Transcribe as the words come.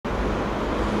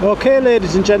Okay,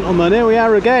 ladies and gentlemen, here we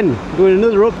are again doing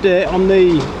another update on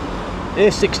the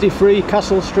A63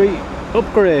 Castle Street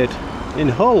Upgrade in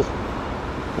Hull.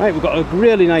 Right, we've got a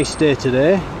really nice day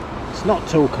today. It's not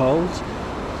too cold,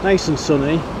 nice and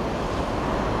sunny.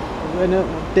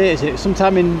 What day is it?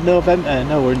 Sometime in November.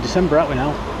 No, we're in December, aren't we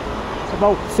now? It's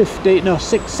about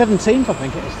 17th I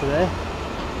think it is today.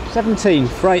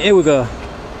 17th. Right, here we go.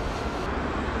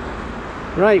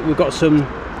 Right, we've got some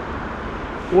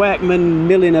workmen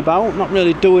milling about, not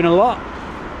really doing a lot.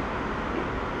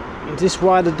 Is this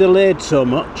why they're delayed so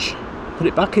much? Put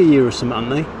it back a year or something,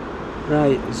 haven't they?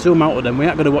 Right, zoom out of them. We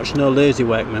aren't going to watch no lazy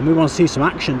workmen. We want to see some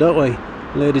action, don't we,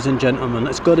 ladies and gentlemen?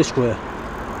 Let's go this way.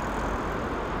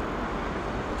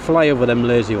 Fly over them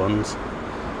lazy ones.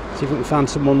 See if we can find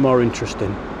someone more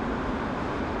interesting.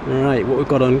 Right, what we've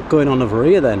got going on over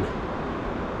here then?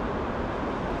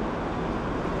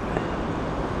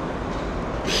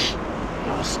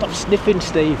 Stop sniffing,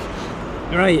 Steve.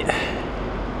 Right.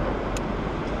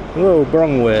 Whoa,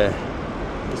 wrong way.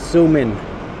 Let's zoom in.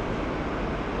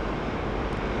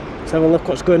 Let's have a look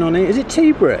what's going on here. Is it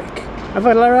T-brake? Have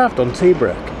I laughed on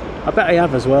T-brake? I bet I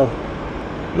have as well.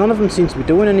 None of them seem to be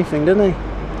doing anything, do they?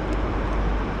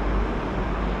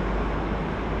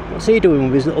 What's he doing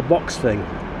with his little box thing?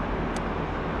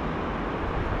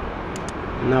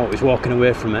 Now he's walking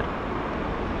away from it.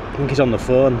 I think he's on the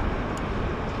phone.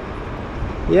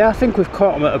 Yeah, I think we've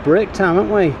caught him at a break time,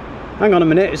 haven't we? Hang on a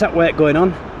minute, is that work going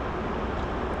on?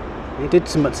 He did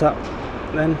something to that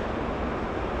then.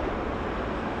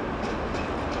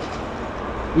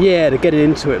 Yeah, they're getting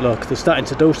into it, look. They're starting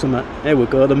to do something. There we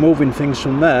go, they're moving things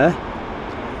from there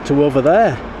to over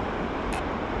there.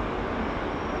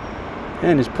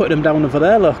 And he's putting them down over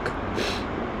there, look.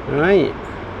 Right.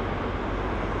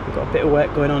 We've got a bit of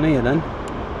work going on here then.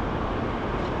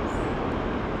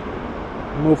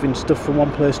 Moving stuff from one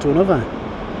place to another.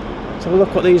 Let's have a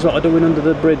look what these lot are doing under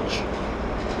the bridge.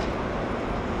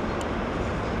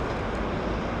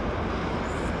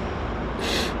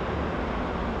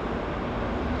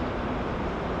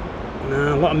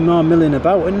 Nah, a lot more milling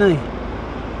about, isn't they?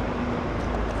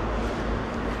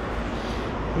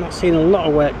 I'm not seeing a lot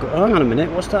of work. Hang on a minute,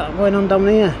 what's that going on down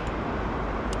here?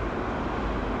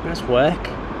 That's work.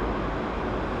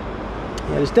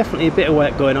 Yeah, there's definitely a bit of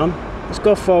work going on. Let's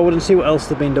go forward and see what else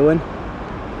they've been doing.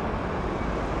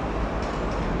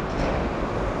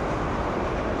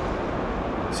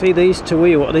 See these two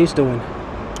here, what are these doing?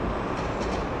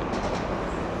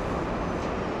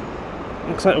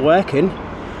 Looks like they're working.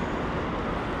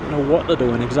 I don't know what they're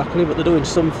doing exactly, but they're doing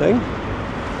something.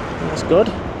 That's good.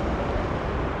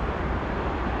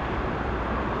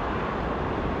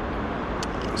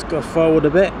 Let's go forward a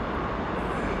bit.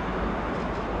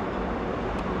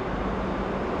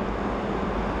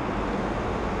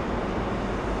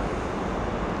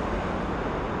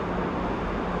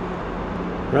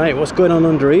 Right, what's going on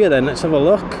under here then? Let's have a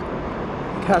look.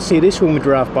 Can't see this when we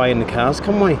drive by in the cars,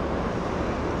 can we?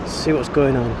 Let's see what's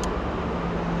going on.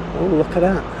 Oh, look at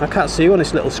that. I can't see you on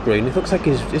this little screen. It looks like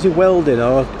is he welding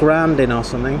or grinding or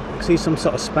something? I can see some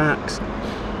sort of sparks.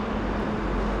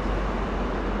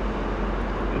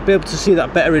 I'll be able to see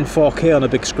that better in 4K on a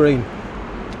big screen.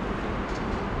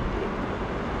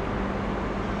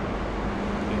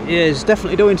 Yeah, he's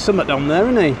definitely doing something down there,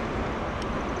 isn't he?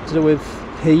 To do with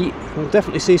heat. We'll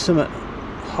definitely see something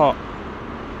hot.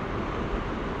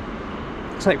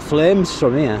 Looks like flames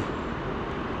from here.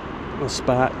 Or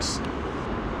sparks.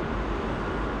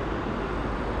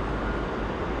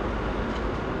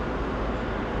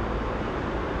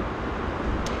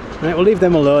 Right, we'll leave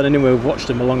them alone anyway. We've watched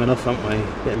them long enough, haven't we?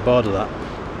 Getting bored of that.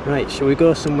 Right, shall we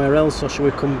go somewhere else or shall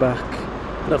we come back?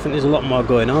 I don't think there's a lot more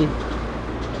going on.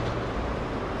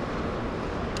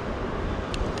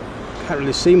 Can't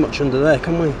really see much under there,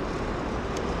 can we?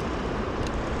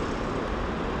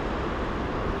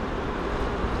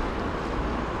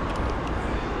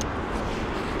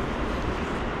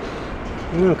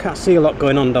 No, can't see a lot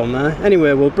going on down there.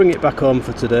 Anyway, we'll bring it back home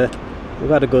for today. We've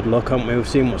had a good look, haven't we? We've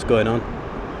seen what's going on.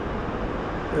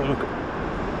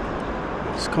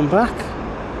 Let's come back.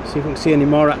 See if we can see any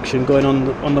more action going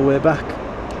on the way back.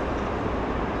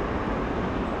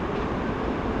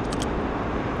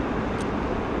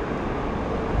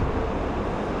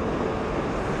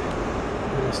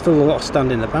 There's still a lot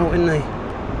standing about, isn't there?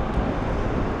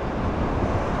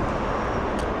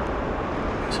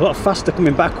 It's a lot faster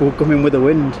coming back or coming with the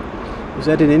wind. It was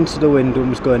heading into the wind when it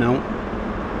was going out.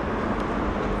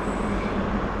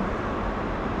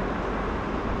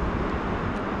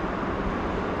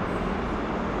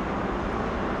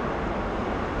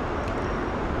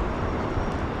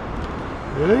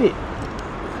 Right.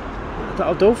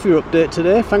 that'll do for your update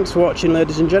today. Thanks for watching,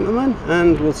 ladies and gentlemen,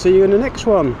 and we'll see you in the next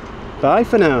one. Bye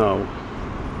for now.